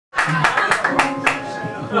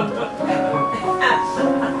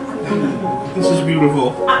This is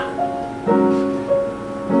beautiful.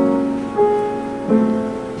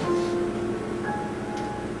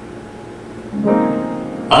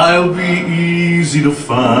 I'll be easy to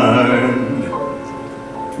find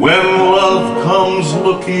when love comes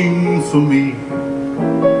looking for me.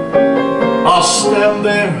 I'll stand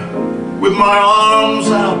there with my arms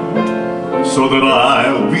out so that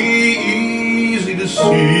I'll be easy to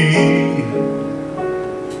see.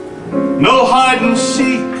 No hide and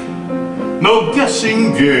seek, no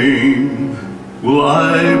guessing game will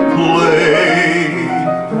I play.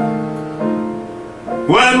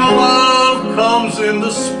 When love comes in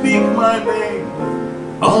to speak my name,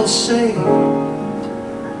 I'll say,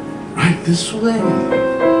 right this way.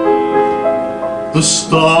 The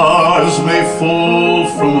stars may fall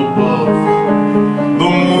from above, the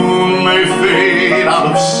moon may fade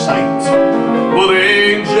out of sight, but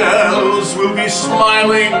angels will be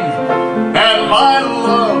smiling, and my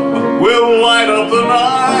love will light up the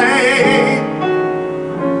night.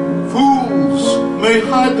 Fools may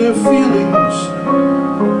hide their feelings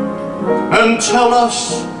and tell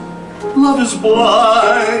us love is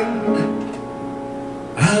blind.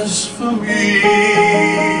 As for me,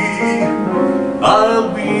 I'll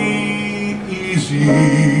be easy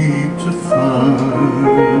to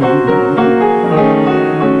find.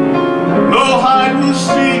 No hide and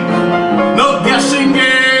seek, no guessing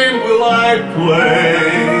game will I play.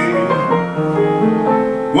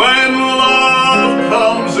 When love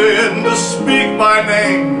comes in to speak my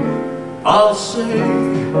name, I'll say,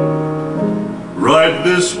 right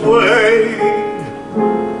this way.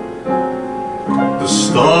 The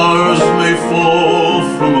stars may fall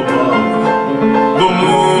from above, the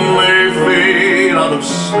moon may fade out of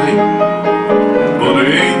sight, but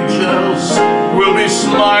angels will be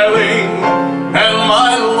smiling, and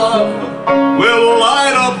my love will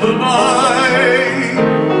light up the night.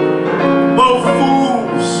 Though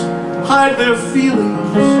fools hide their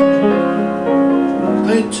feelings,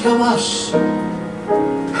 they tell us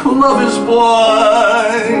love is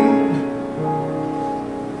blind.